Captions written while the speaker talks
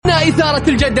وإثارة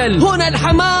الجدل. هنا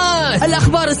الحماس،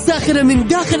 الأخبار الساخنة من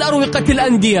داخل أروقة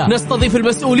الأندية، نستضيف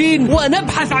المسؤولين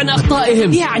ونبحث عن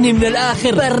أخطائهم. يعني من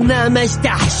الآخر برنامج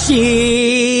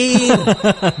تحشير.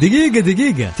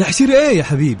 دقيقة تحشير ايه يا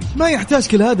حبيبي؟ ما يحتاج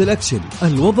كل هذا الأكشن.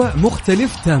 الوضع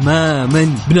مختلف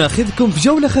تماما. بناخذكم في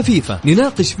جولة خفيفة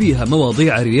نناقش فيها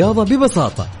مواضيع الرياضة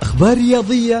ببساطة، أخبار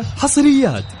رياضية،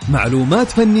 حصريات،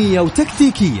 معلومات فنية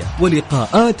وتكتيكية،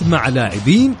 ولقاءات مع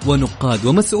لاعبين ونقاد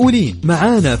ومسؤولين.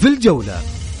 معانا في الجولة.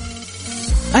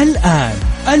 الآن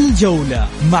الجولة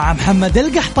مع محمد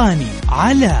القحطاني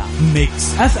على ميكس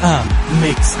اف ام.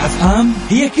 ميكس اف ام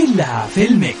هي كلها في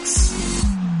الميكس.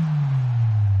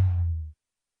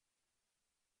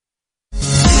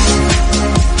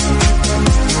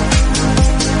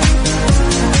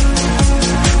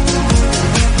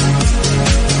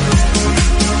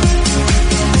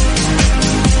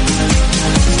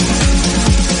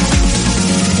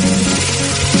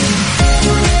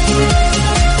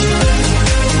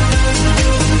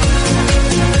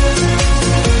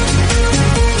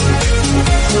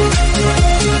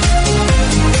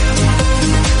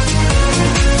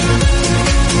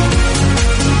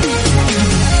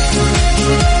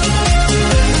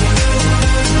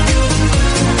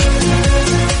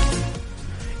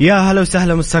 يا هلا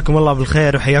وسهلا، مساكم الله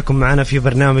بالخير وحياكم معنا في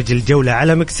برنامج الجولة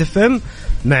على ميكس اف ام.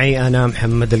 معي أنا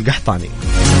محمد القحطاني.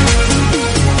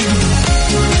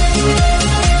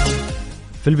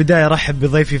 في البداية رحب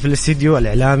بضيفي في الاستديو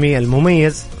الإعلامي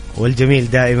المميز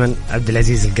والجميل دائما عبد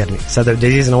العزيز القرني. أستاذ عبد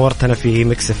العزيز نورتنا في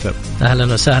ميكس اف ام.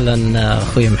 أهلا وسهلا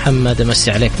أخوي محمد،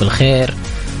 أمسي عليك بالخير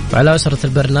وعلى أسرة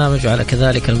البرنامج وعلى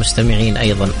كذلك المستمعين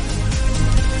أيضا.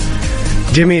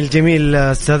 جميل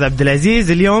أستاذ عبد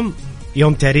العزيز، اليوم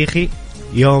يوم تاريخي،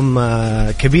 يوم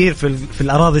كبير في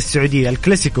الأراضي السعودية.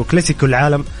 الكلاسيكو، كلاسيكو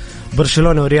العالم،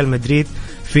 برشلونة وريال مدريد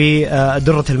في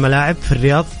درة الملاعب في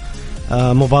الرياض.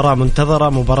 مباراة منتظرة،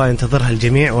 مباراة ينتظرها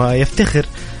الجميع ويفتخر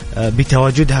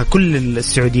بتواجدها كل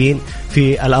السعوديين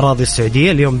في الأراضي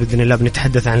السعودية. اليوم بإذن الله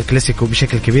بنتحدث عن الكلاسيكو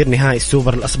بشكل كبير، نهائي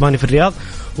السوبر الأسباني في الرياض،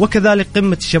 وكذلك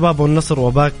قمة الشباب والنصر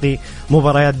وباقي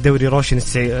مباريات دوري روشن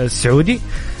السعودي.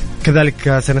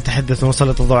 كذلك سنتحدث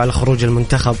ونسلط الضوء على خروج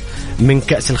المنتخب من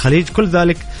كأس الخليج. كل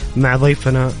ذلك مع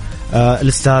ضيفنا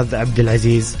الأستاذ عبد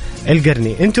العزيز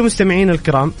القرني. أنتم مستمعين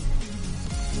الكرام،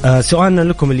 سؤالنا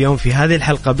لكم اليوم في هذه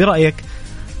الحلقة: برأيك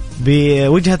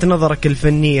بوجهة نظرك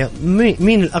الفنية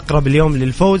مين الأقرب اليوم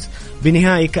للفوز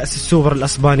بنهائي كأس السوبر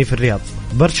الأسباني في الرياض،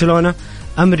 برشلونة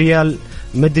أم ريال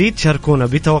مدريد؟ شاركونا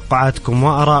بتوقعاتكم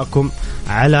وآرائكم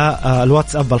على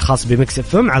الواتساب الخاص بميكس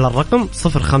اف ام على الرقم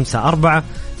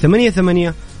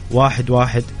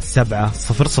 0548811700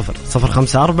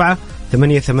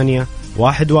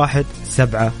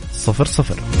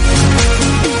 0548811700.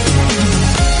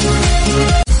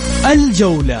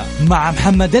 الجولة مع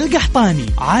محمد القحطاني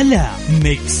على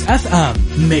ميكس اف ام.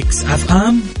 ميكس اف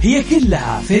ام هي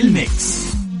كلها في الميكس.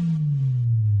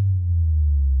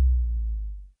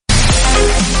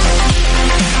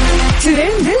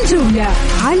 ترند الجولة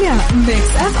على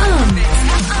ميكس اف ام.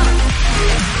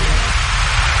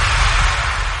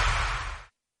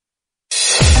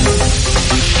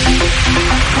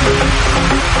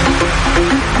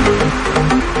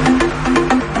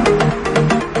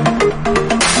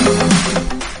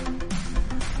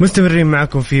 مستمرين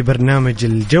معكم في برنامج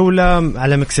الجولة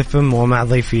على ميكس اف ام ومع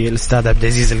ضيفي الأستاذ عبد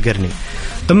العزيز القرني.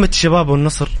 قمة الشباب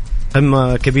والنصر،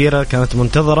 قمة كبيرة كانت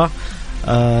منتظرة.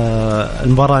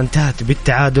 المباراة انتهت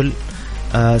بالتعادل.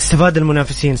 استفاد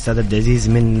المنافسين أستاذ عبد العزيز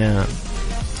من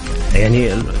يعني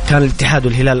كان الاتحاد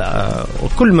والهلال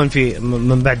وكل من في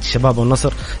من بعد الشباب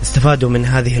والنصر استفادوا من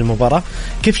هذه المباراة.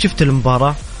 كيف شفت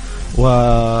المباراة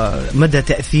ومدى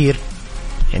تأثير،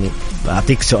 يعني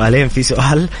أعطيك سؤالين في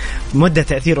سؤال، مدى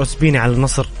تأثير أوسبينا على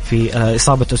النصر في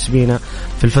إصابة أوسبينا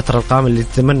في الفترة القادمة اللي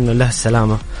نتمنى له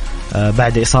السلامة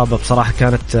بعد إصابة بصراحة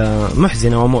كانت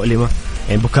محزنة ومؤلمة،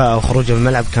 يعني بكاء وخروجه من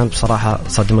الملعب كان بصراحة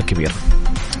صدمة كبيرة.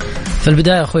 في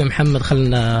البداية أخوي محمد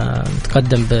خلنا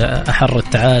نتقدم بأحر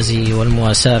التعازي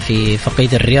والمواساة في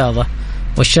فقيد الرياضة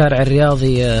والشارع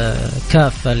الرياضي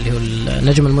كافة، اللي هو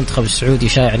نجم المنتخب السعودي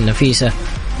شايع النفيسة،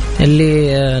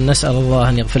 اللي نسأل الله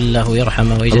أن يغفر له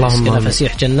ويرحمه ويجعل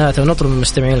فسيح جناته. ونطلب من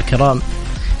المستمعين الكرام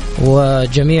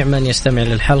وجميع من يستمع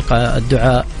للحلقة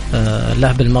الدعاء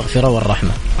له بالمغفرة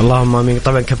والرحمة. اللهم آمين.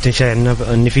 طبعا كابتن شايع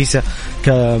النفيسة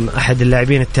كأحد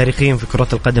اللاعبين التاريخيين في كرة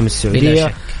القدم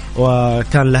السعودية،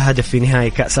 وكان له هدف في نهائي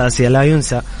كأس آسيا لا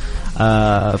ينسى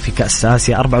في كأس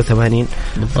آسيا 84.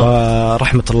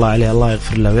 ورحمة الله عليه، الله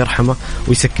يغفر له ويرحمه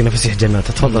ويسكنه فسيح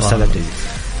جناته. تفضل أستاذ عبد العزيز.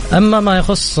 أما ما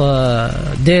يخص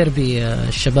ديربي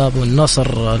الشباب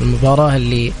والنصر، المباراة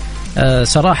اللي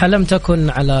صراحة لم تكن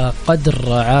على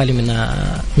قدر عالي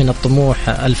من الطموح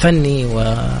الفني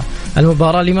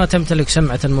والمباراة، لما تمتلك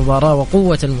سمعة المباراة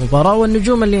وقوة المباراة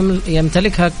والنجوم اللي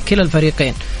يمتلكها كلا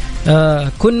الفريقين.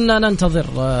 كنا ننتظر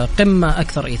قمة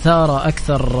أكثر إثارة،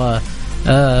 أكثر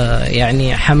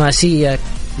يعني حماسية،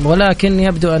 ولكن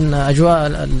يبدو أن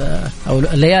أجواء أو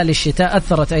ليالي الشتاء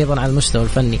أثرت أيضا على المستوى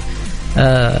الفني.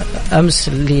 أمس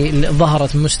اللي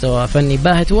ظهرت مستوى فني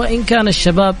باهت، وإن كان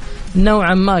الشباب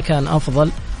نوعا ما كان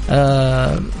أفضل.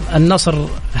 النصر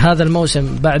هذا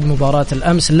الموسم بعد مباراة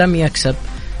الأمس لم يكسب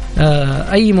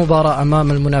أي مباراة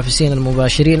أمام المنافسين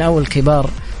المباشرين أو الكبار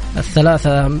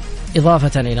الثلاثة،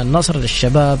 إضافة إلى النصر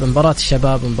للشباب، مباراة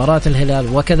الشباب، مباراة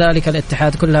الهلال وكذلك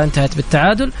الاتحاد، كلها انتهت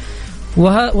بالتعادل.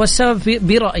 والسبب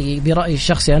برأيي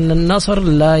الشخصي أن النصر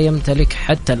لا يمتلك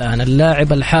حتى الآن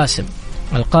اللاعب الحاسم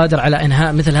القادر على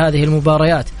إنهاء مثل هذه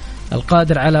المباريات،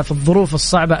 القادر على في الظروف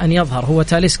الصعبة أن يظهر. هو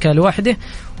تاليسكا لوحده،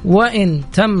 وإن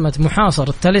تمت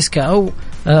محاصرة تاليسكا أو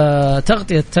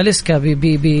تغطية تاليسكا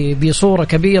بصورة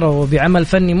كبيرة وبعمل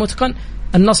فني متقن،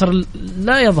 النصر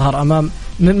لا يظهر أمام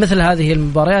مثل هذه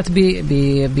المباريات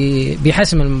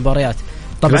بحسم المباريات.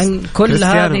 طبعا كل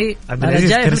هذه أنا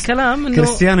جاي في الكلام إنه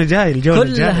كريستيانو جاي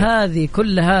الجولة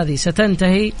كل هذه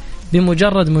ستنتهي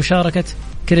بمجرد مشاركة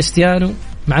كريستيانو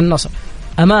مع النصر.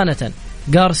 أمانة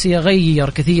غارسيا غير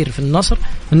كثير في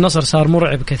النصر صار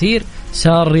مرعب كثير،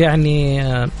 صار يعني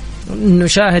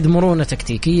نشاهد مرونة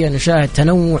تكتيكية، نشاهد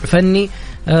تنوع فني،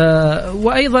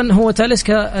 وأيضا هو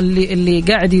تاليسكا اللي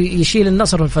قاعد يشيل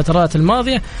النصر في الفترات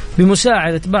الماضية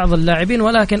بمساعدة بعض اللاعبين،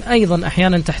 ولكن أيضا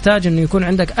أحيانا تحتاج أنه يكون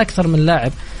عندك أكثر من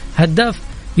لاعب هداف،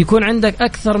 يكون عندك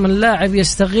أكثر من لاعب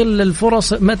يستغل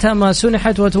الفرص متى ما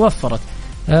سنحت وتوفرت.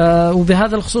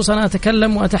 وبهذا الخصوص أنا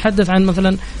أتكلم وأتحدث عن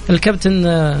مثلا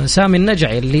الكابتن سامي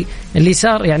النجعي اللي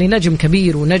صار يعني نجم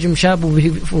كبير ونجم شاب،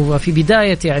 وفي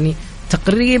بداية يعني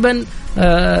تقريبا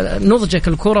نضجك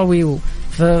الكروي.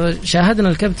 فشاهدنا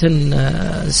الكابتن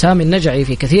سامي النجعي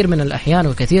في كثير من الأحيان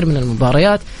وكثير من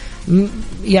المباريات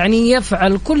يعني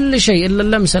يفعل كل شيء إلا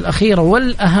اللمسة الأخيرة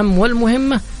والأهم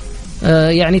والمهمة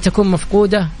يعني تكون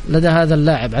مفقودة لدى هذا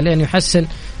اللاعب. عليه أن يحسن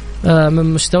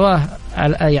من مستواه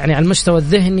يعني على المستوى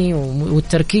الذهني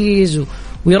والتركيز،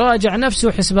 ويراجع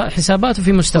نفسه حساباته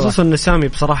في مستواه. خصوصا أن سامي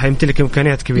بصراحة يمتلك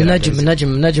إمكانيات كبيرة،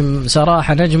 نجم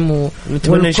صراحة، نجم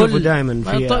ونتمنى نشوفه دائما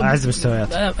في أعز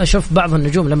مستويات. أشوف بعض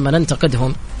النجوم لما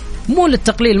ننتقدهم مو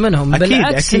للتقليل منهم،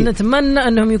 بالعكس نتمنى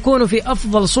أنهم يكونوا في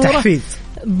أفضل صورة، تحفيز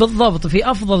بالضبط،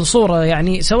 في أفضل صورة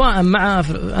يعني سواء مع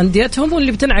أنديتهم،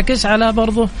 واللي بتنعكس على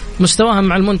برضه مستواهم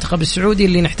مع المنتخب السعودي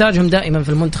اللي نحتاجهم دائما في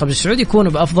المنتخب السعودي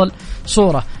يكونوا بأفضل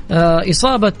صورة.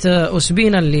 إصابة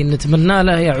أسبينا اللي نتمنى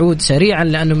له يعود سريعا،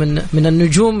 لأنه من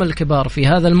النجوم الكبار في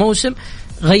هذا الموسم،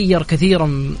 غير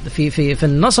كثيرا في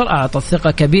النصر، أعطى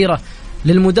ثقة كبيرة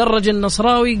للمدرج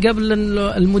النصراوي قبل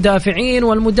المدافعين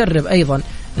والمدرب أيضا.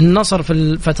 النصر في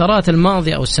الفترات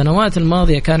الماضية أو السنوات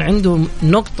الماضية كان عنده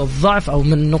نقطة ضعف أو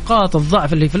من نقاط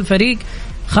الضعف اللي في الفريق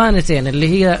خانتين، اللي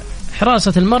هي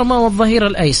حراسة المرمى والظهير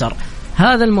الأيسر.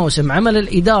 هذا الموسم عمل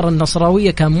الإدارة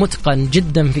النصراوية كان متقن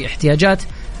جدا في احتياجات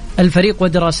الفريق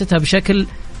ودراستها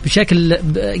بشكل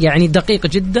يعني دقيق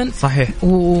جدا. صحيح.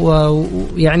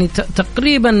 ويعني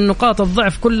تقريبا نقاط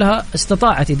الضعف كلها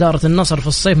استطاعت إدارة النصر في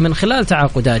الصيف من خلال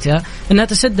تعاقداتها أنها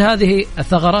تسد هذه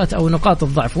الثغرات أو نقاط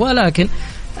الضعف. ولكن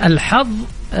الحظ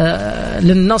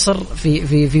للنصر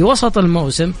في وسط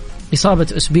الموسم إصابة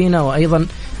أسبينا وأيضا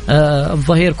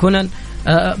الظهير كونان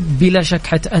بلا شك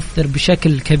حتأثر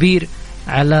بشكل كبير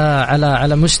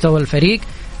على مستوى الفريق.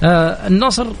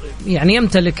 النصر يعني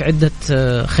يمتلك عدة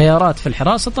خيارات في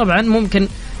الحراسة، طبعا ممكن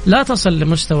لا تصل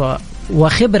لمستوى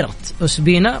وخبرة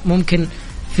أسبينا، ممكن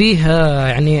فيه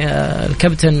يعني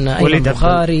الكابتن أيمن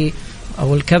بخاري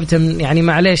أو الكابتن يعني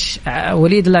معليش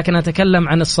وليد، لكن أتكلم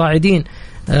عن الصاعدين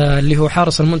اللي هو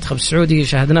حارس المنتخب السعودي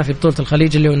شاهدناه في بطولة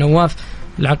الخليج اللي هو نواف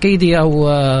العقيدي، أو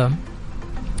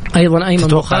أيضا أيمن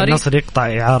بخاري. النصر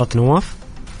يقطع إعارة نواف؟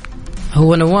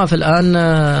 هو نواف الآن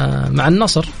مع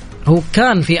النصر، هو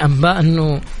كان في أنباء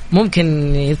أنه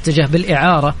ممكن يتجه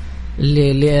بالإعارة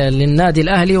للنادي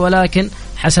الأهلي، ولكن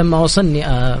حسب ما وصلني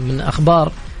من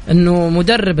أخبار أنه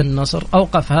مدرب النصر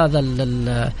أوقف هذا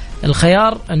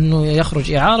الخيار أنه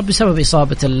يخرج إعارة بسبب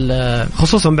إصابة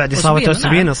خصوصا بعد إصابة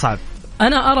أسبينا. صعب.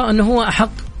 أنا أرى أنه هو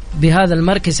أحق بهذا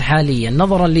المركز حاليا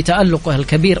نظرا لتألقه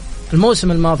الكبير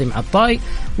الموسم الماضي مع الطائي،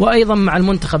 وأيضا مع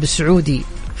المنتخب السعودي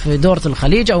في دورة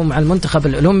الخليج، أو مع المنتخب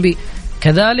الأولمبي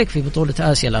كذلك في بطولة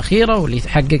آسيا الأخيرة واللي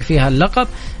حقق فيها اللقب.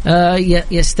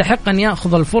 يستحق أن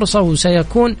يأخذ الفرصة،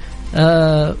 وسيكون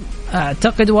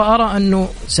أعتقد وأرى أنه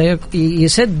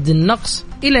يسد النقص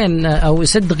إلى أو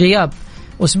يسد غياب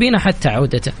أسبينا حتى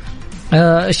عودته.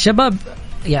 الشباب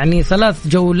يعني 3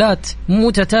 جولات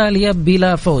متتالية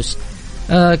بلا فوز.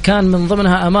 كان من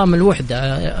ضمنها أمام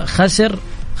الوحدة، خسر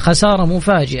خسارة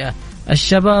مفاجئة.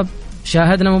 الشباب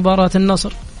شاهدنا مباراة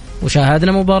النصر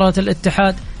وشاهدنا مباراة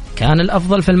الاتحاد، كان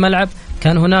الأفضل في الملعب،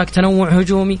 كان هناك تنوع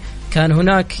هجومي، كان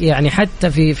هناك يعني حتى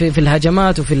في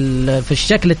الهجمات وفي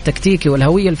الشكل التكتيكي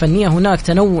والهوية الفنية هناك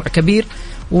تنوع كبير.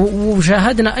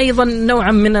 وشاهدنا أيضا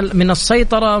نوعا من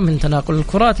السيطرة من تناقل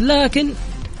الكرات، لكن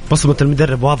بصمة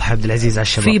المدرب واضحة عبد العزيز على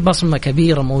الشباب، في بصمة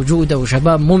كبيرة موجودة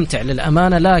وشباب ممتع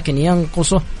للأمانة، لكن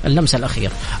ينقصه اللمسة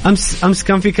الأخيرة. أمس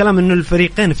كان في كلام إنه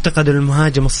الفريقين افتقدوا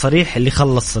المهاجم الصريح اللي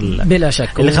خلص بلا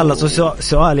شك اللي خلص.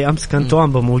 سؤالي أمس كان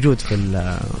توامبا موجود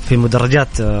في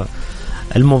مدرجات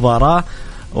المباراة،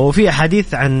 وفي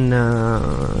أحاديث عن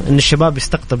إن الشباب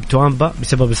يستقطب توامبا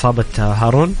بسبب إصابة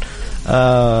هارون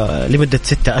لمدة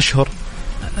 6 أشهر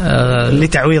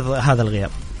لتعويض هذا الغياب.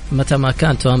 متى ما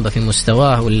كان توامبا في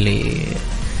مستواه، واللي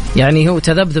يعني هو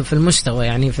تذبذب في المستوى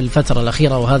يعني في الفترة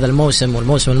الأخيرة وهذا الموسم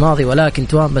والموسم الماضي، ولكن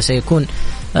توامبا سيكون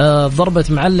ضربة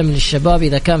معلم للشباب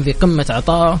إذا كان في قمة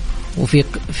عطائه وفي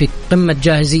قمة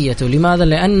جاهزيته. لماذا؟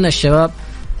 لأن الشباب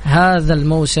هذا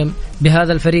الموسم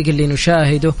بهذا الفريق اللي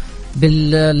نشاهده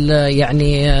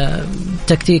يعني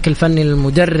التكتيك الفني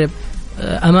للمدرب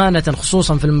أمانة،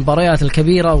 خصوصا في المباريات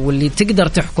الكبيرة واللي تقدر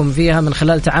تحكم فيها من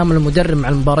خلال تعامل المدرب مع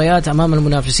المباريات أمام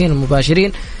المنافسين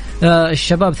المباشرين،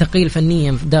 الشباب ثقيل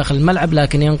فنيا داخل الملعب،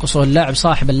 لكن ينقصه اللاعب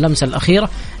صاحب اللمسة الأخيرة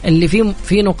اللي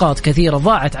في نقاط كثيرة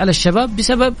ضاعت على الشباب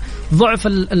بسبب ضعف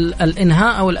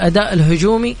الإنهاء أو الأداء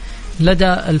الهجومي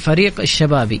لدى الفريق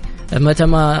الشبابي. متى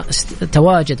ما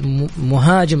تواجد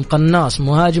مهاجم قناص،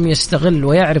 مهاجم يستغل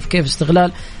ويعرف كيف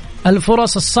استغلال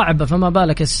الفرص الصعبة، فما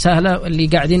بالك السهلة اللي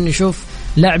قاعدين نشوف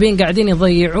لاعبين قاعدين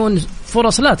يضيعون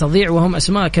فرص لا تضيع وهم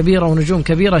أسماء كبيرة ونجوم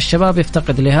كبيرة. الشباب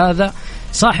يفتقد لهذا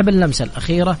صاحب اللمسة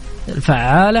الأخيرة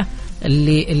الفعالة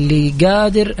اللي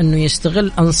قادر أنه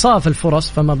يستغل أنصاف الفرص،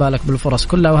 فما بالك بالفرص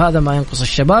كلها، وهذا ما ينقص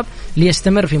الشباب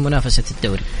ليستمر في منافسة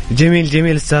الدوري.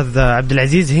 جميل أستاذ عبد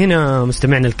العزيز. هنا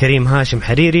مستمعنا الكريم هاشم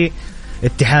حريري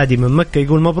اتحادي من مكة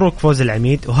يقول مبروك فوز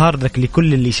العميد وهاردك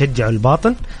لكل اللي يشجعوا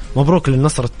الباطن، مبروك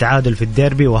للنصر التعادل في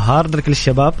الديربي، وهاردك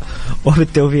للشباب،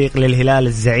 وبالتوفيق للهلال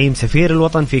الزعيم سفير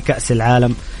الوطن في كأس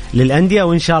العالم للأندية،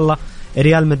 وإن شاء الله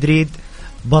ريال مدريد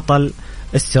بطل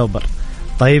السوبر.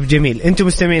 طيب جميل. انتم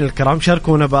مستمعين الكرام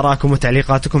شاركونا بآراءكم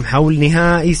وتعليقاتكم حول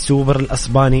نهائي السوبر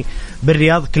الأسباني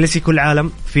بالرياض، كلاسيكو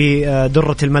العالم في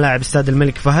درة الملاعب استاد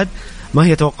الملك فهد. ما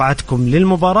هي توقعاتكم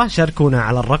للمباراة؟ شاركونا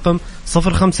على الرقم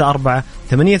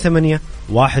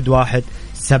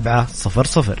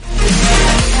 0548811700.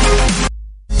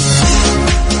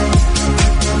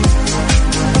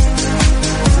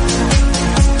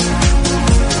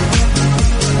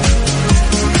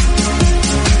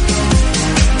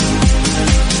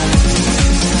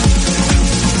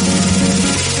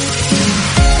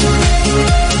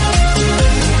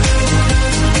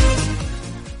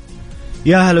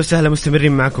 يا هلا وسهلا،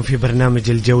 مستمرين معكم في برنامج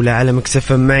الجولة على ميكس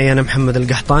اف ام. معي أنا محمد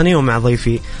القحطاني ومع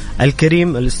ضيفي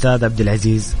الكريم الأستاذ عبد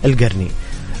العزيز القرني.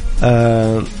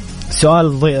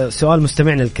 سؤال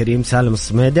مستمعنا الكريم سالم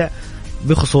الصميدع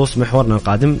بخصوص محورنا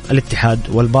القادم الاتحاد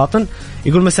والباطن.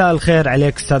 يقول مساء الخير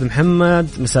عليك أستاذ محمد.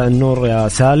 مساء النور يا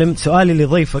سالم. سؤالي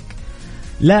لضيفك،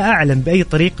 لا أعلم بأي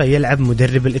طريقة يلعب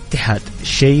مدرب الاتحاد،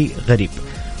 شيء غريب.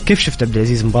 كيف شفت عبد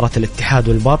العزيز مباراة الاتحاد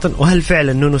والباطن؟ وهل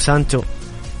فعلا نونو سانتو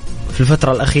في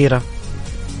الفترة الأخيرة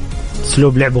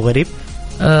أسلوب لعبه غريب؟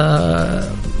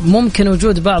 ممكن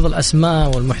وجود بعض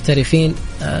الأسماء والمحترفين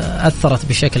أثرت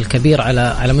بشكل كبير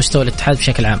على مستوى الاتحاد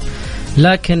بشكل عام،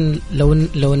 لكن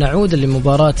لو نعود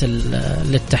لمباراة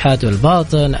الاتحاد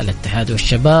والباطن، الاتحاد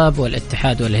والشباب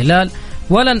والاتحاد والهلال،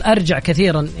 ولن أرجع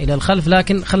كثيرا إلى الخلف،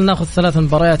 لكن خلنا نأخذ 3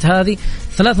 مباريات هذه.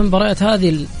 3 مباريات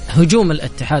هذه هجوم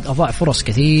الاتحاد أضاع فرص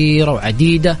كثيرة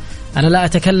وعديدة. أنا لا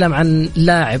أتكلم عن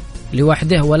لاعب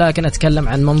لوحده، ولكن أتكلم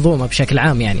عن منظومة بشكل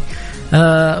عام يعني.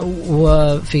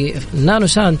 وفي نانو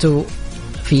سانتو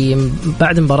في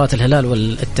بعد مباراة الهلال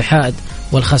والاتحاد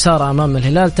والخسارة أمام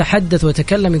الهلال تحدث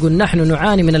وتكلم، يقول نحن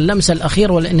نعاني من اللمسة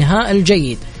الأخير والإنهاء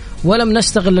الجيد ولم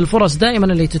نستغل الفرص دائما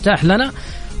اللي تتاح لنا،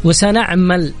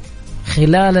 وسنعمل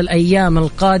خلال الأيام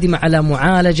القادمة على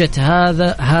معالجة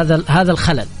هذا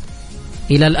الخلل.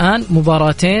 إلى الآن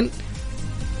مباراتين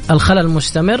الخلل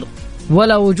مستمر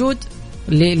ولا وجود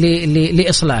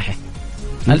لإصلاحه.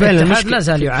 الاتحاد لا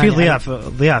زال يعاني في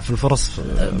ضياع في الفرص في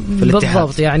الاتحاد.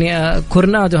 بالضبط يعني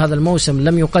كورنادو هذا الموسم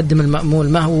لم يقدم المأمول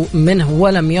منه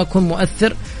ولم يكن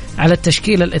مؤثر على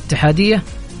التشكيلة الاتحادية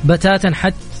بتاتا.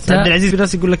 حتى عبد العزيز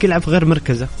الناس يقول لك يلعب في غير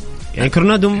مركزه، يعني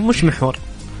كورنادو مش محور.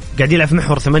 قاعد يلعب في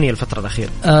محور 8 الفترة الأخيرة.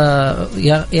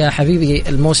 يا حبيبي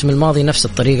الموسم الماضي نفس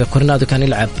الطريقة، كورنادو كان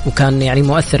يلعب وكان يعني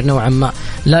مؤثر نوعا ما،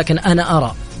 لكن أنا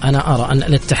أرى أن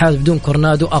الاتحاد بدون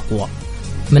كورنادو أقوى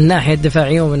من الناحية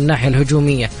الدفاعية ومن الناحية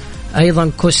الهجومية.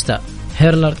 أيضا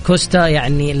هيرلر كوستا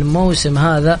يعني الموسم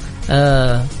هذا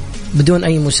بدون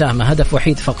أي مساهمة، هدف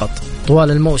وحيد فقط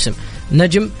طوال الموسم،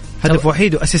 نجم هدف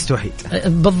وحيد وأسيست وحيد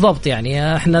بالضبط.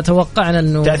 يعني احنا توقعنا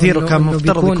انه تأثيره كان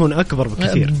مفترض يكون أكبر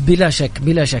بكثير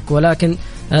بلا شك، ولكن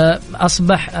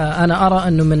أصبح أنا أرى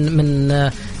أنه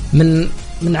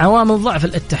من عوامل ضعف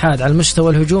الاتحاد على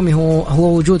المستوى الهجومي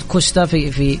هو وجود كوستا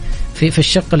في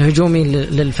الشق الهجومي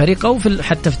للفريق، أو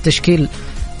حتى في التشكيل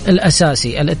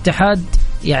الأساسي. الاتحاد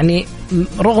يعني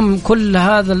رغم كل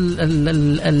هذا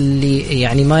اللي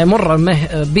يعني ما يمر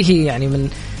به يعني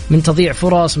من تضييع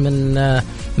فرص،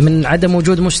 من عدم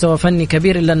وجود مستوى فني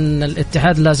كبير، إلا أن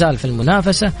الاتحاد لا زال في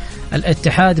المنافسة.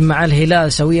 الاتحاد مع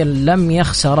الهلال سويا لم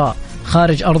يخسر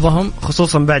خارج أرضهم،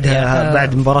 خصوصا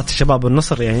بعد مباراة الشباب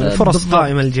والنصر، يعني الفرص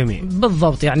قائمة للجميع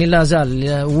بالضبط. يعني لا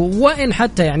زال، وإن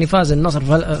حتى يعني فاز النصر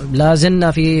لا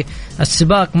زلنا في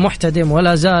السباق محتدم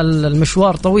ولا زال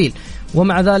المشوار طويل.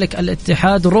 ومع ذلك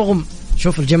الاتحاد رغم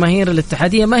شوف الجماهير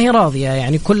الاتحادية ما هي راضية،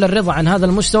 يعني كل الرضا عن هذا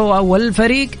المستوى،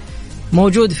 والفريق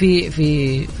موجود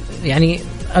في يعني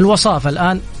الوصافة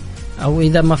الآن، أو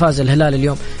إذا ما فاز الهلال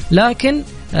اليوم. لكن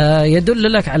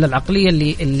يدل لك على العقلية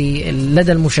اللي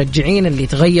لدى المشجعين اللي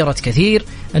تغيرت كثير،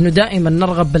 أنه دائما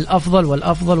نرغب بالأفضل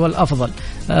والأفضل والأفضل.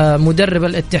 مدرب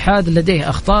الاتحاد لديه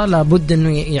أخطاء، لابد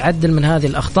أنه يعدل من هذه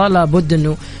الأخطاء، لابد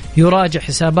أنه يراجع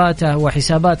حساباته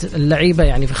وحسابات اللعيبة،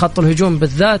 يعني في خط الهجوم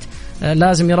بالذات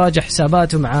لازم يراجع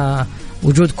حساباته مع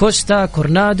وجود كوستا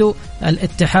كورنادو.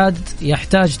 الاتحاد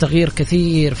يحتاج تغيير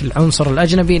كثير في العنصر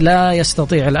الأجنبي، لا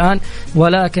يستطيع الآن،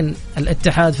 ولكن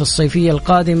الاتحاد في الصيفية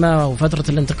القادمة وفترة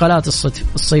الانتقالات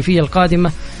الصيفية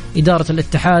القادمة إدارة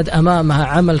الاتحاد أمامها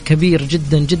عمل كبير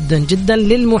جدا جدا جدا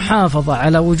للمحافظة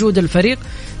على وجود الفريق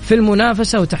في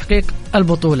المنافسة وتحقيق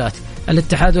البطولات.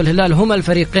 الاتحاد والهلال هما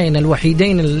الفريقين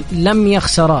الوحيدين لم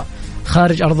يخسرا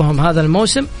خارج أرضهم هذا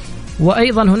الموسم،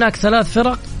 وأيضا هناك 3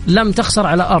 فرق لم تخسر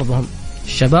على أرضهم: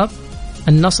 الشباب،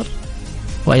 النصر،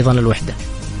 وأيضا الوحدة.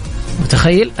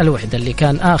 متخيل الوحدة اللي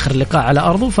كان آخر لقاء على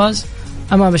أرضه فاز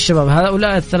أمام الشباب.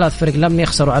 هؤلاء ال3 فرق لم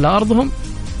يخسروا على أرضهم،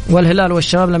 والهلال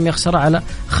والشباب لم يخسروا على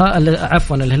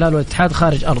الهلال والاتحاد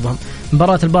خارج أرضهم.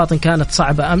 مباراة الباطن كانت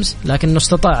صعبة أمس، لكنه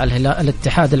استطاع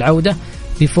الاتحاد العودة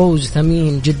بفوز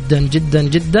ثمين جدا جدا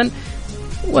جدا،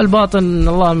 والباطن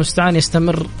الله المستعان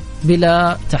يستمر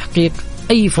بلا تحقيق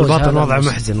أي فوز. الباطن وضع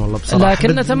محزن والله بصراحة،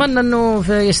 لكن نتمنى أنه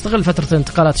يستغل فترة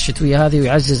الانتقالات الشتوية هذه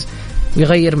ويعزز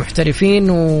ويغير محترفين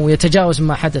ويتجاوز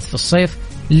ما حدث في الصيف،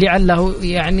 لعله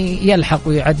يعني يلحق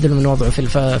ويعدل من وضعه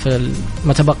في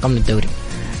ما تبقى من الدوري.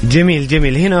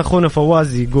 جميل. هنا أخونا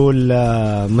فواز يقول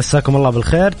مساكم الله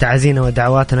بالخير، تعازينا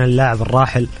ودعواتنا للاعب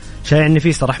الراحل شايع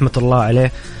النفيس رحمة الله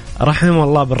عليه، رحمه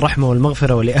الله بالرحمة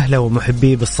والمغفرة، ولأهله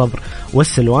ومحبيه بالصبر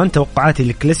والسلوان. توقعاتي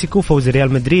للكلاسيكو فوز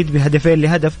ريال مدريد بهدفين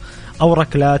لهدف أو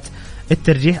ركلات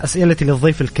الترجيح. أسئلتي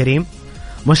للضيف الكريم،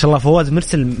 ما شاء الله فواز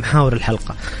مرسل محاور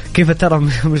الحلقة، كيف ترى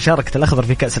مشاركة الأخضر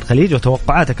في كأس الخليج،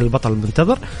 وتوقعاتك للبطل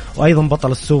المنتظر، وأيضا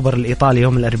بطل السوبر الإيطالي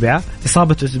يوم الأربعاء،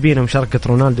 إصابة أوزبينا ومشاركة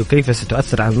رونالدو كيف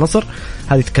ستؤثر على النصر،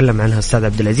 هذه يتكلم عنها الأستاذ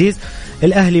عبد العزيز.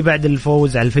 الأهلي بعد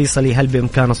الفوز على الفيصلي هل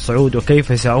بإمكان الصعود،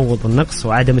 وكيف سيعوض النقص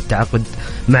وعدم التعاقد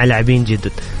مع لاعبين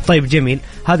جدد. طيب جميل،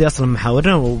 هذه أصلا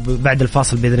محاورنا، وبعد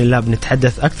الفاصل بإذن الله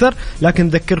بنتحدث أكثر. لكن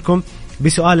نذكركم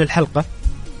بسؤال الحلقة،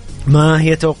 ما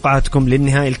هي توقعاتكم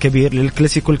للنهائي الكبير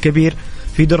للكلاسيكو الكبير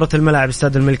في درة الملاعب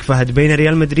استاد الملك فهد بين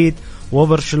ريال مدريد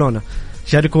وبرشلونة؟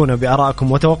 شاركونا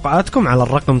بآرائكم وتوقعاتكم على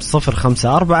الرقم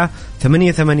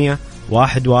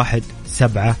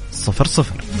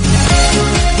 0548811700.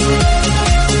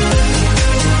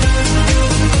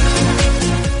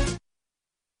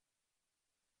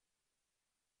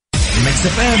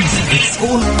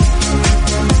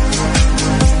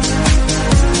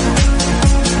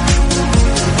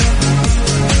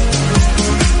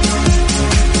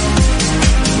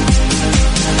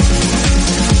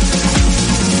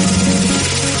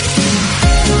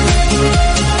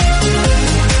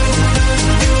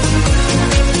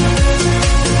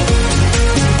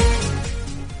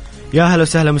 يا هلا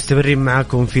وسهلا، مستمرين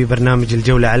معاكم في برنامج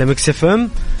الجولة على ميكس اف ام.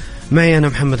 معي أنا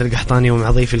محمد القحطاني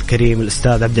ومع ضيفي الكريم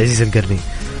الأستاذ عبد العزيز القرني.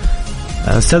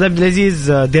 أستاذ عبد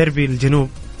العزيز، ديربي الجنوب،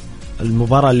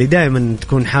 المباراة اللي دائما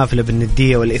تكون حافلة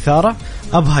بالندية والإثارة،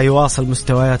 أبها يواصل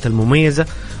مستويات المميزة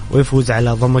ويفوز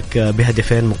على ضمك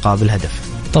بهدفين مقابل هدف.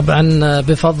 طبعا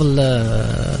بفضل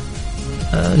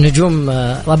نجوم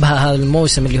أبها هذا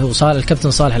الموسم اللي هو صالح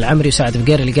الكابتن صالح العمري وسعد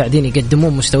بقير اللي قاعدين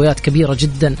يقدمون مستويات كبيرة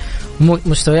جدا،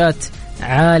 مستويات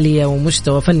عالية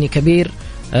ومستوى فني كبير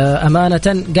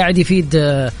أمانة، قاعد يفيد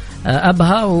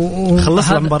أبها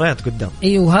خلص المباريات قدام.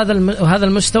 وهذا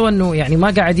المستوى أنه يعني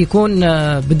ما قاعد يكون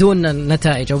بدون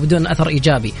نتائج أو بدون أثر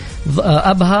إيجابي.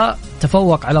 أبها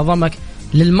تفوق على ضمك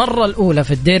للمرة الأولى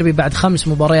في الديربي بعد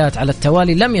 5 مباريات على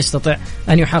التوالي، لم يستطع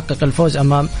أن يحقق الفوز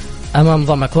أمام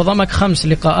ضمك، وضمك 5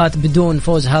 لقاءات بدون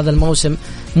فوز هذا الموسم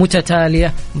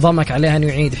متتالية. ضمك عليها أن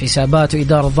يعيد حسابات،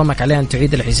 وإدارة ضمك عليها أن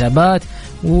تعيد الحسابات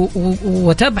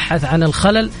وتبحث عن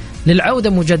الخلل للعودة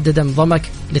مجددا ضمك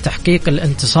لتحقيق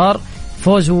الانتصار.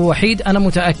 فوز وحيد، أنا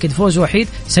متأكد فوز وحيد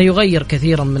سيغير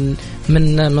كثيرا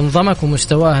من ضمك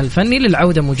ومستواه الفني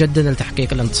للعودة مجددا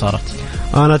لتحقيق الانتصارات.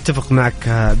 أنا أتفق معك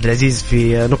عبد العزيز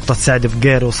في نقطة سعد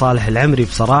بقير وصالح العمري.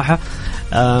 بصراحة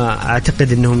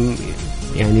أعتقد أنهم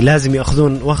يعني لازم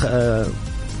يأخذون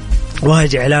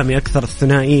وهج إعلامي أكثر.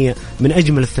 الثنائية من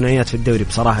أجمل الثنائيات في الدوري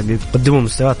بصراحة، يقدمون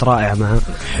مستويات رائعة مع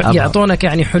يعطونك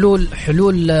يعني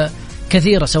حلول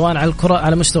كثيرة، سواء على الكرة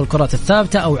على مستوى الكرات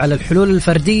الثابتة أو على الحلول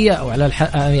الفردية أو على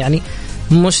يعني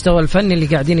مستوى الفني اللي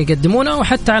قاعدين يقدمونه، أو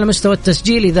حتى على مستوى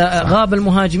التسجيل. إذا غاب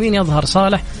المهاجمين يظهر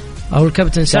صالح أو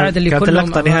الكابتن سعد اللي كلهم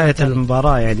لقطة نهاية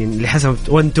المباراة يعني اللي حسب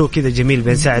 1-2 كذا جميل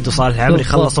بين سعد وصالح العمري،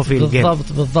 خلصوا فيه الجيم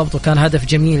بالضبط، وكان هدف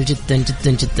جميل جدا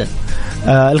جدا جدا.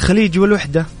 الخليج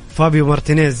والوحدة، فابيو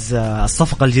مارتينيز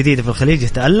الصفقة الجديدة في الخليج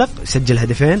تألق، سجل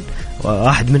هدفين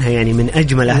واحد منها يعني من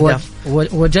أجمل أهداف،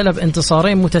 وجلب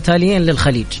انتصارين متتاليين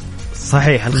للخليج.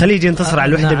 صحيح، الخليج ينتصر على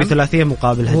الوحدة بثلاثية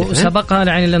مقابل هدفين، وسبقها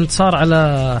يعني الانتصار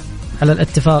على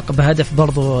الاتفاق بهدف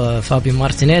برضو فابيو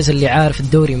مارتينيز اللي عارف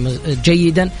الدوري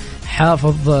جيدا،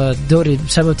 حافظ الدوري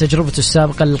بسبب تجربته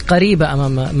السابقة القريبة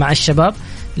مع الشباب.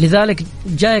 لذلك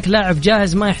جايك لاعب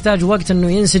جاهز، ما يحتاج وقت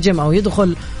انه ينسجم او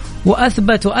يدخل،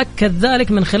 وأثبت وأكد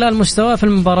ذلك من خلال مستواه في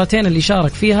المباراتين اللي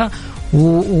شارك فيها،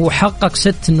 وحقق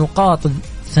 6 نقاط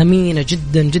ثمينة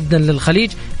جدا جدا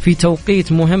للخليج في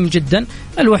توقيت مهم جدا.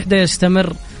 الوحدة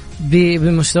يستمر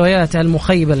بمستويات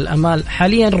المخيبة للأمال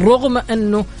حاليا، رغم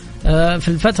أنه في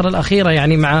الفترة الأخيرة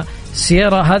يعني مع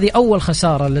سيارة هذه أول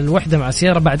خسارة للوحدة مع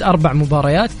سيارة بعد 4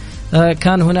 مباريات،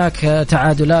 كان هناك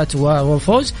تعادلات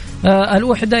وفوز.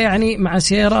 الوحدة يعني مع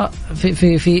سيارة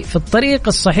في الطريق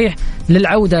الصحيح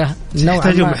للعودة.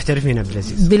 يحتاجون محترفين عبد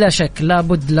العزيز بلا شك،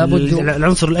 لابد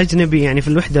العنصر الأجنبي يعني في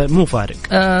الوحدة مو فارق.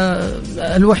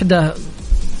 الوحدة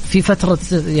في فترة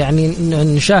يعني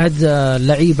نشاهد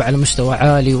لعيبة على مستوى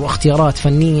عالي واختيارات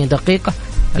فنية دقيقة،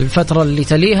 الفترة اللي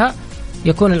تليها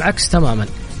يكون العكس تماما.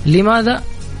 لماذا؟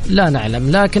 لا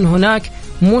نعلم، لكن هناك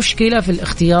مشكلة في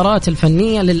الاختيارات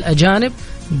الفنية للأجانب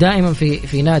دائما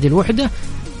في نادي الوحدة.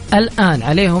 الآن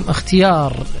عليهم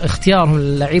اختيارهم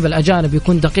للعيبة الأجانب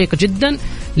يكون دقيق جدا،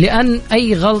 لأن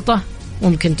أي غلطة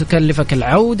ممكن تكلفك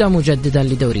العودة مجددا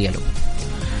لدوري يلو.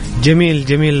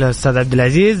 جميل أستاذ عبد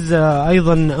العزيز.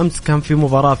 أيضا أمس كان في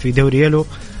مباراة في دوري يلو،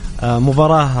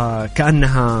 مباراة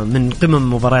كأنها من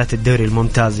قمم مباريات الدوري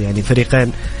الممتاز، يعني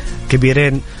فريقين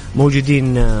كبيرين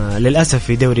موجودين للأسف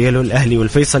في دوري يلو، الأهلي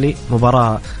والفيصلي.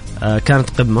 مباراة كانت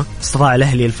قمة، استطاع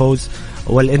الأهلي الفوز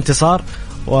والانتصار،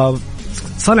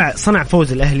 وصنع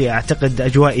فوز الأهلي أعتقد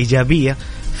أجواء إيجابية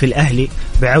في الأهلي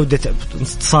بعودة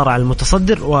انتصار على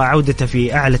المتصدر وعودته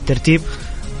في أعلى الترتيب.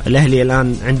 الأهلي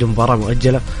الآن عنده مباراة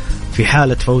مؤجلة، في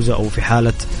حالة فوزه أو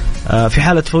في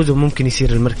حالة فوزه ممكن يصير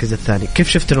المركز الثاني. كيف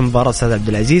شفت المباراة أستاذ عبد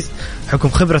العزيز، حكم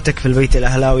خبرتك في البيت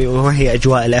الأهلاوي، وما هي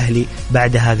أجواء الأهلي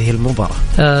بعد هذه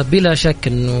المباراة؟ بلا شك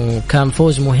أنه كان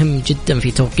فوز مهم جدا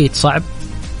في توقيت صعب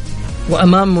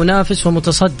وأمام منافس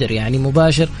ومتصدر، يعني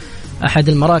مباشر، أحد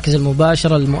المراكز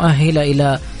المباشرة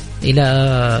المؤهلة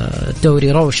إلى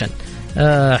دوري روشن.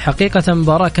 حقيقة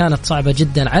المباراة كانت صعبة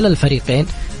جدا على الفريقين،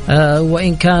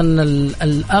 وإن كان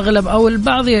الأغلب أو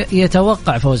البعض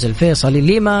يتوقع فوز الفيصلي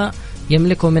لما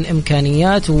يملكه من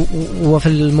إمكانيات، وفي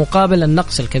المقابل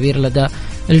النقص الكبير لدى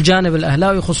الجانب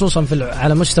الأهلاوي، خصوصا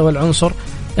على مستوى العنصر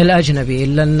الأجنبي.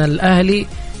 إلا أن الأهلي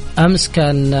أمس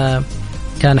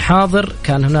كان حاضر،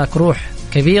 كان هناك روح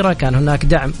كبيرة، كان هناك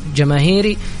دعم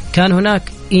جماهيري، كان هناك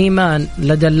إيمان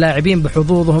لدى اللاعبين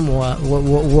بحظوظهم،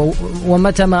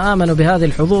 ومتى ما آمنوا بهذه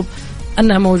الحظوظ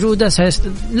أنها موجودة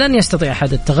لن يستطيع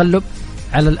أحد التغلب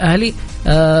على الأهلي.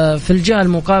 في الجهة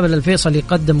المقابلة الفيصلي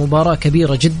قدم مباراة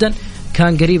كبيرة جدا،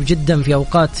 كان قريب جدا في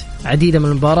أوقات عديدة من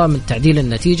المباراة من تعديل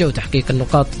النتيجة وتحقيق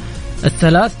النقاط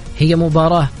الثلاث. هي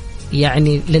مباراة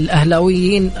يعني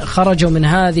للأهلاويين خرجوا من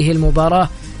هذه المباراة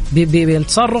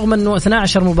بانتصار، رغم أنه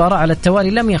 12 مباراة على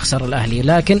التوالي لم يخسر الأهلي،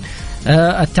 لكن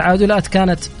التعادلات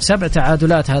كانت 7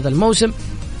 تعادلات هذا الموسم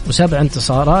و7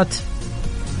 انتصارات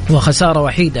وخسارة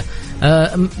وحيدة.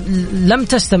 لم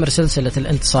تستمر سلسلة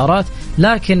الانتصارات،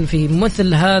 لكن في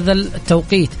مثل هذا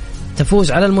التوقيت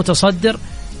تفوز على المتصدر،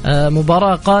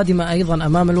 مباراة قادمة أيضا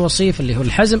أمام الوصيف اللي هو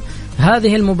الحزم.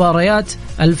 هذه المباريات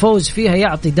الفوز فيها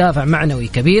يعطي دافع معنوي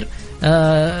كبير،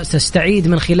 تستعيد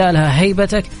من خلالها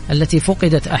هيبتك التي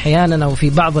فقدت أحيانا أو في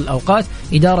بعض الأوقات.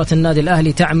 إدارة النادي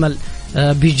الأهلي تعمل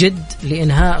بجد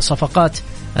لإنهاء صفقات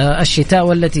الشتاء،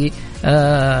 والتي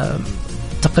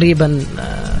تقريبا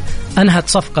أنهت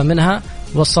صفقة منها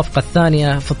والصفقة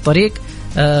الثانية في الطريق.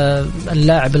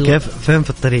 اللاعب كيف فين في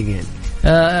الطريق يعني؟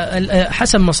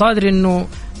 حسب مصادري أنه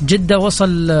جدة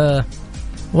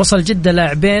وصل جدة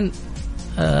لاعبين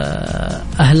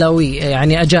أهلاوي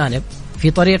يعني أجانب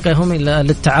في طريقهم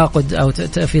للتعاقد، أو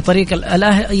في طريق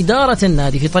إدارة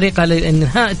النادي في طريقها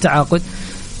لإنهاء التعاقد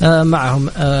معهم.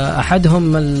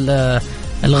 أحدهم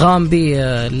الغامبي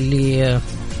اللي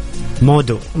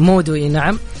مودو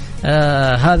نعم،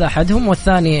 هذا أحدهم،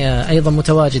 والثاني أيضا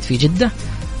متواجد في جدة.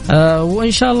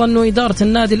 وإن شاء الله أنه إدارة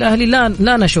النادي الأهلي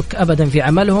لا نشك أبدا في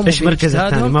عملهم. إيش مركز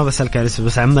الثاني؟ ما بسألك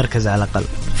بس عن مركز على الأقل.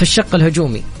 في الشق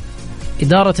الهجومي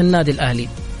إدارة النادي الأهلي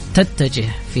تتجه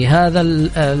في هذا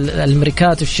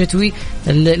الميركاتو الشتوي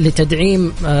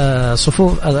لتدعيم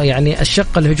صفوف يعني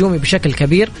الشق الهجومي بشكل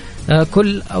كبير.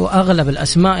 كل أو أغلب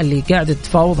الأسماء اللي قاعدة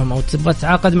تفاوضهم أو تبغى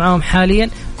تتعاقد معهم حاليا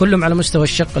كلهم على مستوى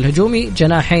الشق الهجومي،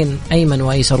 جناحين أيمن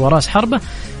وأيسر وراس حربة،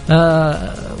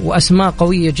 وأسماء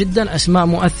قوية جدا، أسماء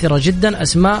مؤثرة جدا،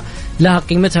 أسماء لها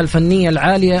قيمتها الفنية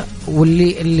العالية،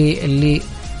 واللي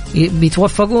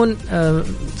بيتوفقون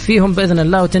فيهم بإذن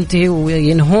الله وتنتهي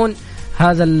وينهون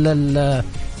هذا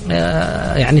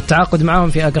يعني التعاقد معهم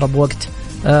في أقرب وقت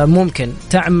ممكن.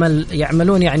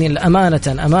 يعملون يعني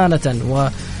أمانة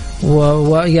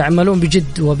ويعملون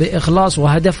بجد وبإخلاص،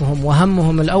 وهدفهم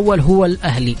وهمهم الأول هو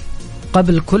الأهلي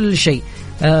قبل كل شيء.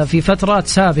 في فترات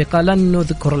سابقة لن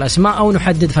نذكر الأسماء أو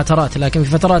نحدد فترات، لكن في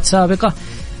فترات سابقة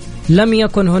لم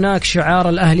يكن هناك شعار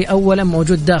الأهلي أولا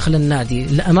موجود داخل النادي.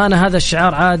 للأمانة هذا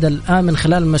الشعار عاد الآن من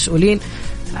خلال المسؤولين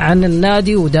عن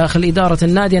النادي وداخل إدارة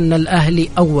النادي، أن الأهلي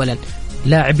أولا،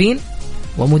 لاعبين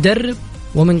ومدرب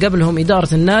ومن قبلهم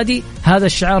إدارة النادي. هذا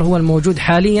الشعار هو الموجود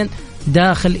حاليا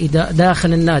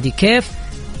داخل النادي. كيف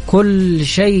كل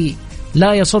شيء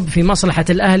لا يصب في مصلحة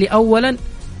الأهلي أولا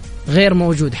غير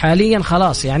موجود حاليا.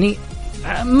 خلاص يعني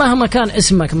مهما كان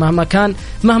اسمك،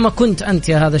 مهما كنت أنت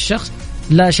يا هذا الشخص،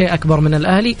 لا شيء أكبر من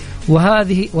الأهلي.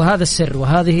 وهذا السر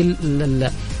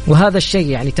وهذا الشيء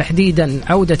يعني تحديدا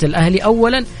عودة الأهلي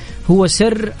أولا هو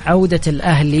سر عودة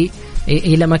الأهلي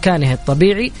إلى مكانه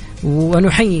الطبيعي.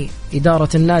 ونحيي إدارة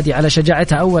النادي على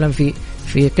شجاعتها أولا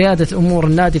في قيادة أمور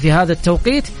النادي في هذا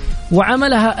التوقيت،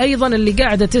 وعملها أيضا اللي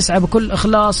قاعدة تسعى بكل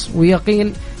إخلاص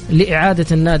ويقين لإعادة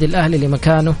النادي الأهلي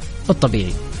لمكانه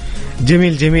الطبيعي.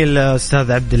 جميل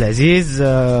أستاذ عبد العزيز.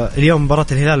 اليوم مباراة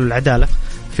الهلال والعدالة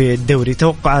في الدوري،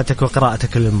 توقعاتك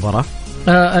وقراءتك للمباراة؟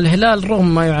 الهلال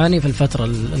رغم ما يعاني في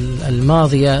الفترة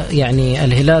الماضية، يعني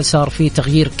الهلال صار فيه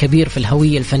تغيير كبير في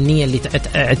الهوية الفنية اللي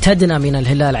اعتدنا من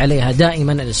الهلال عليها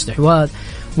دائما، الاستحواذ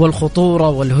والخطورة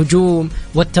والهجوم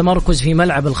والتمركز في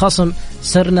ملعب الخصم.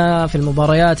 صرنا في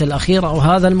المباريات الأخيرة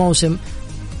وهذا الموسم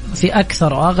في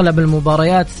أكثر وأغلب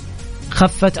المباريات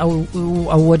خفت أو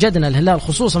وجدنا الهلال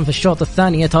خصوصا في الشوط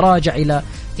الثاني يتراجع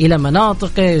إلى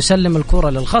مناطقه، يسلم الكرة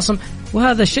للخصم،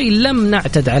 وهذا الشيء لم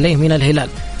نعتد عليه من الهلال.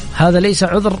 هذا ليس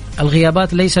عذر،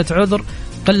 الغيابات ليست عذر،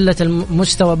 قلة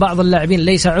المستوى بعض اللاعبين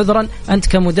ليس عذرا. أنت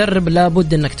كمدرب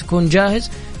لابد أنك تكون جاهز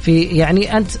في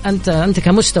يعني أنت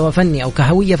كمستوى فني أو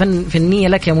كهوية فنية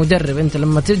لك يا مدرب. أنت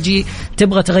لما تجي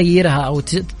تبغى تغيرها أو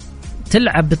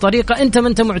تلعب بطريقة أنت ما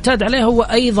أنت معتاد عليها، هو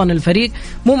أيضا الفريق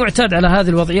مو معتاد على هذه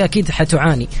الوضعية، أكيد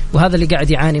حتعاني، وهذا اللي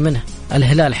قاعد يعاني منه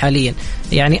الهلال حاليا.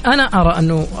 يعني أنا أرى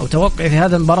أنه أو توقعي في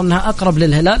هذا المباراة أنها أقرب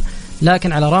للهلال،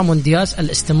 لكن على رامون دياز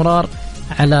الاستمرار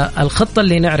على الخطة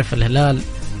اللي نعرف الهلال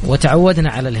وتعودنا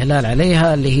على الهلال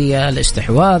عليها، اللي هي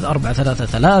الاستحواذ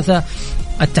 4-3-3،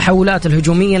 التحولات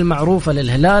الهجومية المعروفة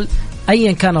للهلال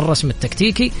أيا كان الرسم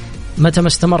التكتيكي. متى ما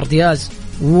استمر دياز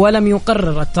ولم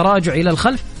يقرر التراجع إلى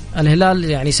الخلف، الهلال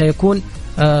يعني سيكون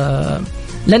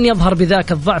لن يظهر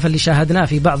بذاك الضعف اللي شاهدناه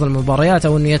في بعض المباريات،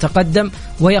 أو أنه يتقدم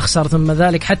ويخسر ثم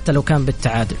ذلك حتى لو كان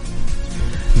بالتعادل.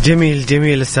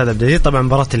 جميل أستاذ عبد العزيز. طبعا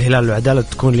مباراة الهلال والعدالة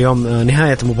تكون اليوم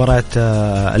نهاية مباراة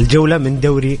الجولة من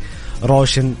دوري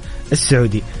روشن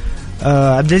السعودي.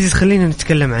 عبد العزيز، خلينا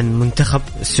نتكلم عن منتخب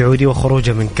السعودي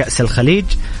وخروجه من كأس الخليج.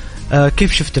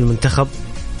 كيف شفت المنتخب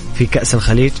في كأس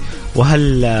الخليج؟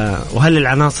 وهل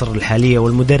العناصر الحالية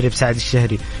والمدرب سعد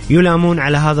الشهري يلامون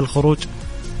على هذا الخروج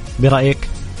برأيك؟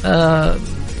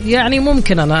 يعني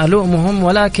ممكن أنا ألومهم،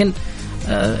 ولكن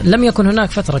لم يكن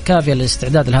هناك فترة كافية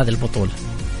للاستعداد لهذه البطولة.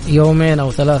 يومين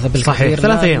أو 3 بالكثير. صحيح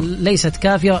 3 أيام ليست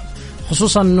كافية،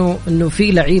 خصوصا إنه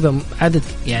في لعيبة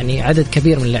عدد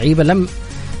كبير من اللعيبة لم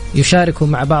يشاركوا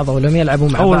مع بعض أو لم يلعبوا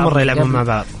مع أول بعض. مرة يلعبوا مع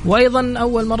بعض، وأيضا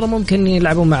أول مرة ممكن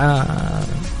يلعبوا مع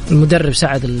المدرب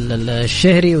سعد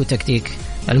الشهري وتكتيك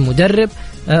المدرب.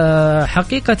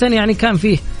 حقيقة يعني كان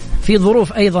في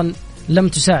ظروف أيضا لم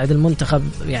تساعد المنتخب.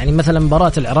 يعني مثلا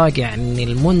مباراة العراق، يعني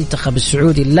المنتخب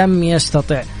السعودي لم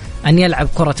يستطع أن يلعب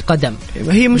كرة قدم.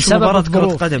 هي مش مباراة كرة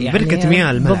قدم، يعني بركة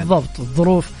مياه الملعب. بالضبط،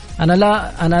 الظروف. أنا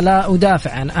لا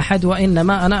أدافع عن أحد،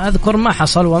 وإنما أنا أذكر ما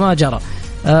حصل وما جرى.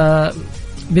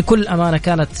 بكل أمانة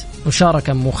كانت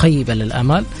مشاركة مخيبة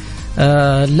للأمال.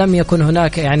 لم يكن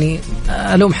هناك، يعني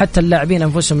ألوم حتى اللاعبين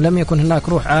أنفسهم، لم يكن هناك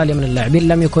روح عالية من اللاعبين،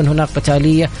 لم يكن هناك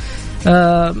قتالية.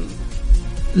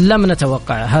 لم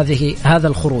نتوقع هذا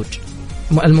الخروج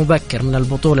المبكر من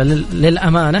البطولة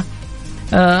للأمانة.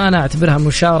 أنا أعتبرها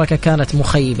مشاركة كانت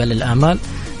مخيبة للآمال،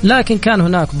 لكن كان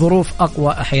هناك ظروف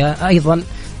أقوى أيضا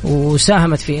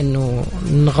وساهمت في أنه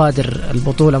نغادر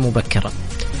البطولة مبكرا.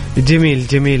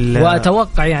 جميل.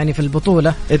 وأتوقع يعني في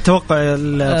البطولة التوقع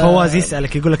فواز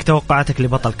يسألك يقول لك توقعاتك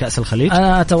لبطل كأس الخليج.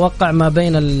 أنا أتوقع ما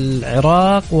بين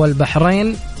العراق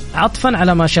والبحرين، عطفا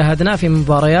على ما شاهدناه في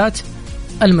مباريات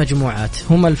المجموعات.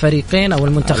 هما الفريقين أو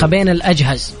المنتخبين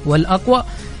الأجهز والأقوى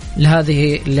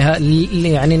لهذه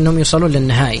يعني أنهم يوصلون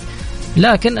للنهائي.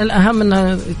 لكن الأهم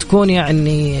أنها تكون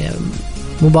يعني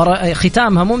مباراة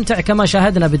ختامها ممتع كما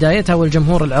شاهدنا بدايتها،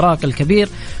 والجمهور العراقي الكبير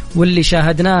واللي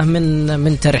شاهدناه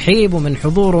من ترحيب ومن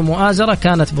حضور ومؤازرة.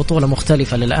 كانت بطولة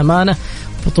مختلفة للأمانة،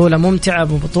 بطولة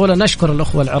ممتعة، وبطولة نشكر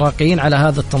الأخوة العراقيين على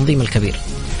هذا التنظيم الكبير.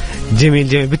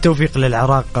 جميل. بالتوفيق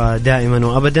للعراق دائما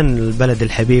وأبدا، البلد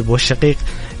الحبيب والشقيق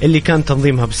اللي كان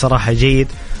تنظيمها بصراحة جيد.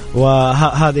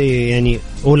 وهذه يعني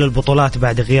أولى البطولات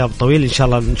بعد غياب طويل، إن شاء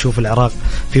الله نشوف العراق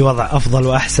في وضع أفضل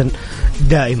وأحسن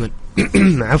دائما.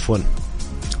 عفوا.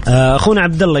 أخونا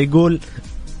عبد الله يقول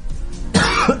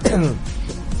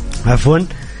عفوا،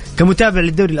 كمتابع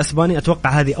للدوري الأسباني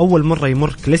أتوقع هذه أول مرة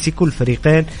يمر كلاسيكو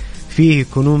الفريقين فيه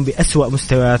يكونون بأسوأ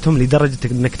مستوياتهم لدرجة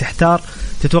أنك تحتار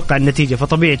تتوقع النتيجة،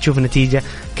 فطبيعي تشوف نتيجة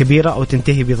كبيرة أو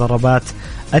تنتهي بضربات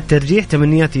الترجيح.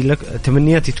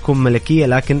 تمنياتي تكون ملكية،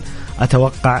 لكن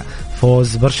أتوقع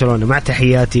فوز برشلونة. مع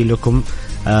تحياتي لكم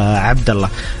عبد الله.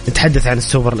 نتحدث عن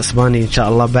السوبر الإسباني إن شاء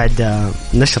الله بعد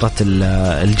نشرة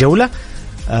الجولة،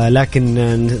 لكن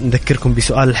نذكركم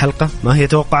بسؤال الحلقة: ما هي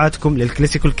توقعاتكم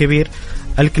للكلاسيكو الكبير،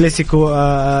 الكلاسيكو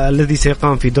الذي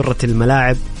سيقام في درة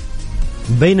الملاعب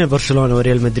بين برشلونة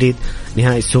وريال مدريد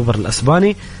نهائي السوبر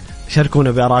الأسباني؟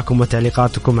 شاركونا بآرائكم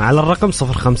وتعليقاتكم على الرقم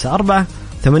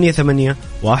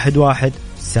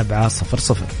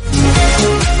 0548811700.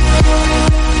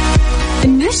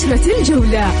 نشرة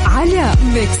الجولة على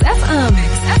ميكس اف ام.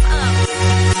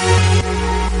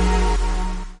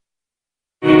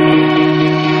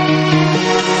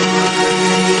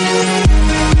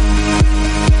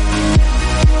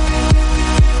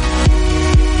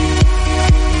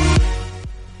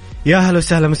 يا هلا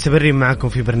وسهلا، مستمرين معكم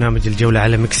في برنامج الجولة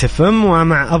على ميكس اف ام،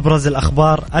 ومع أبرز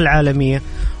الأخبار العالمية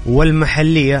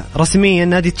والمحلية. رسميا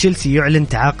نادي تشيلسي يعلن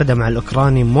تعاقده مع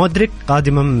الأوكراني مودريك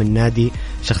قادما من نادي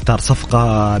شختار.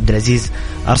 صفقة عبد العزيز،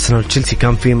 أرسنال وتشيلسي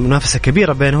كان في منافسة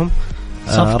كبيرة بينهم.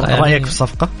 رأيك يعني في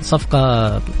الصفقة؟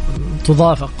 صفقة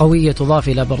قوية تضاف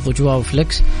إلى برضو جواو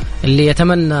فليكس، اللي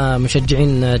يتمنى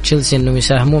مشجعين تشيلسي أنهم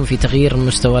يساهمون في تغيير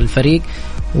مستوى الفريق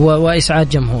وإسعاد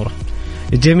جمهوره.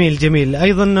 جميل.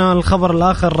 أيضا الخبر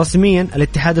الآخر: رسميا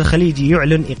الاتحاد الخليجي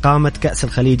يعلن إقامة كأس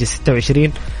الخليج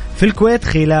 26 في الكويت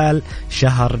خلال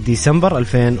شهر ديسمبر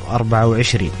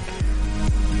 2024.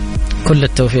 كل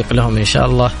التوفيق لهم إن شاء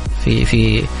الله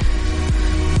في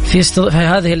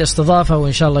هذه الاستضافة،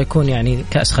 وإن شاء الله يكون يعني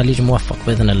كأس خليج موفق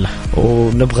بإذن الله.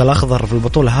 ونبغى الأخضر في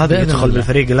البطولة هذه يدخل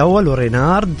بالفريق الأول،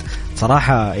 ورينارد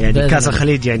صراحة يعني كأس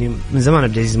الخليج يعني من زمان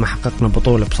عبد العزيز ما حققنا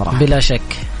بطولة بصراحة. بلا شك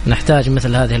نحتاج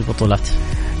مثل هذه البطولات.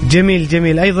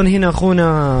 جميل. أيضا هنا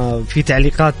أخونا في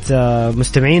تعليقات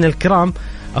مستمعين الكرام،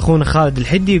 أخونا خالد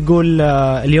الحدي يقول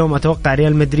اليوم أتوقع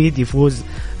ريال مدريد يفوز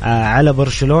على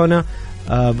برشلونة.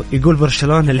 يقول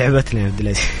برشلونة لعبتنا يا عبد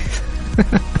العزيز.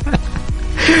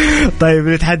 طيب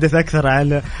نتحدث أكثر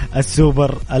عن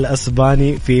السوبر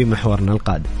الأسباني في محورنا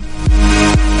القادم.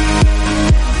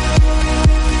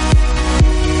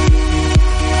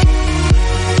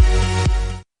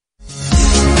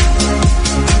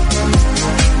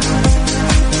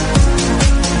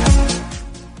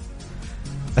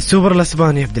 السوبر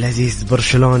الأسباني عبد العزيز،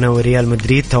 برشلونة وريال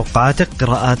مدريد، توقعاتك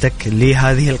قراءاتك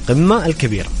لهذه القمة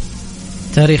الكبيرة؟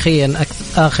 تاريخيا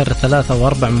آخر 3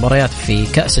 و4 مباريات في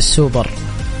كأس السوبر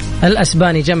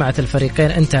الأسباني جمعت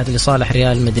الفريقين انتهت لصالح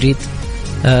ريال مدريد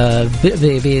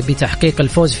بتحقيق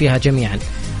الفوز فيها جميعا.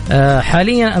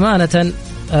 حاليا أمانة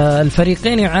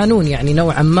الفريقين يعانون يعني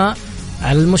نوعا ما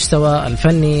على المستوى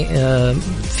الفني.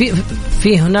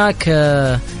 في هناك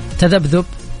تذبذب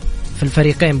في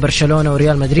الفريقين برشلونة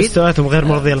وريال مدريد، مستوياتهم غير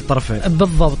مرضية للطرفين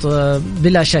بالضبط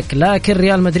بلا شك. لكن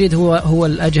ريال مدريد هو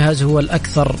الأجهز، هو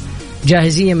الأكثر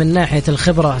جاهزية من ناحية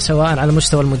الخبرة، سواء على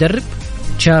مستوى المدرب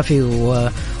تشافي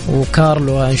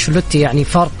وكارلو وأنشيلوتي، يعني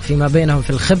فرق فيما بينهم في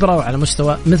الخبرة. وعلى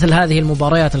مستوى مثل هذه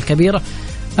المباريات الكبيرة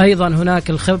أيضا هناك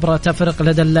الخبرة تفرق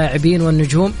لدى اللاعبين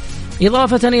والنجوم،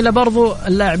 إضافة إلى برضو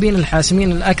اللاعبين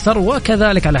الحاسمين الأكثر،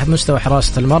 وكذلك على مستوى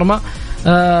حراسة المرمى.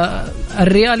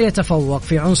 الريال يتفوق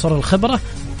في عنصر الخبرة،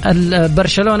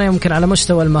 برشلونة يمكن على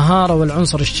مستوى المهارة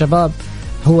والعنصر الشباب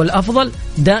هو الأفضل.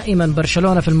 دائما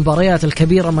برشلونة في المباريات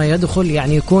الكبيرة ما يدخل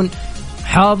يعني يكون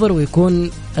حاضر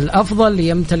ويكون الأفضل،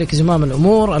 يمتلك زمام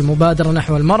الأمور، المبادرة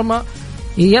نحو المرمى،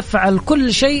 يفعل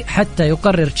كل شيء حتى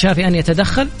يقرر تشافي أن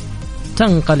يتدخل،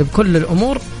 تنقلب كل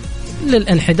الأمور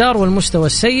للانحدار والمستوى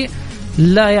السيء.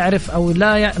 لا يعرف أو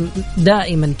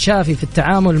دائما تشافي في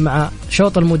التعامل مع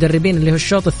شوط المدربين اللي هو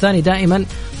الشوط الثاني دائما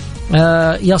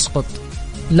يسقط،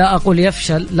 لا أقول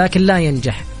يفشل لكن لا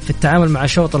ينجح في التعامل مع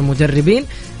شوط المدربين.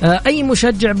 أي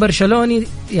مشجع برشلوني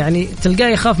يعني تلقاه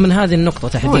يخاف من هذه النقطة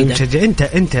تحديدا. مشجع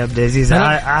أنت يا عبد العزيز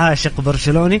عاشق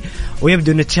برشلوني،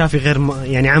 ويبدو أن تشافي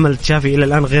يعني عمل تشافي إلى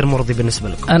الآن غير مرضي بالنسبة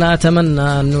لكم. أنا أتمنى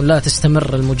أنه لا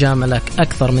تستمر المجاملة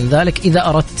أكثر من ذلك. إذا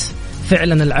أردت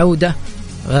فعلا العودة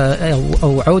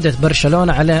أو عودة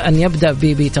برشلونة على أن يبدأ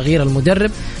بتغيير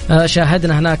المدرب.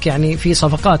 شاهدنا هناك يعني في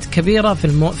صفقات كبيرة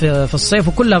في الصيف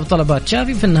وكلها بطلبات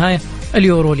تشافي، في النهاية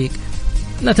اليورو ليج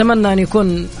نتمنى أن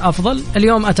يكون أفضل.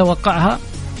 اليوم أتوقعها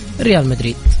ريال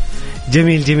مدريد.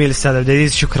 جميل أستاذ عبد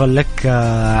العزيز، شكرا لك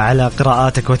على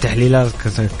قراءاتك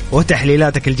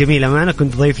وتحليلاتك الجميلة معنا.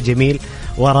 كنت ضيف جميل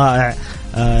ورائع،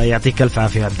 يعطيك ألف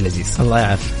عافية عبد العزيز. الله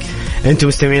يعافيك. أنتم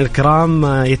مستمعين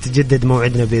الكرام، يتجدد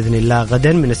موعدنا بإذن الله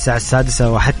غدا من الساعة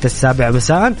 6 وحتى 7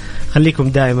 مساء. خليكم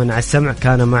دائما على السمع.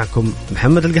 كان معكم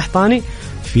محمد القحطاني،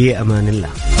 في أمان الله.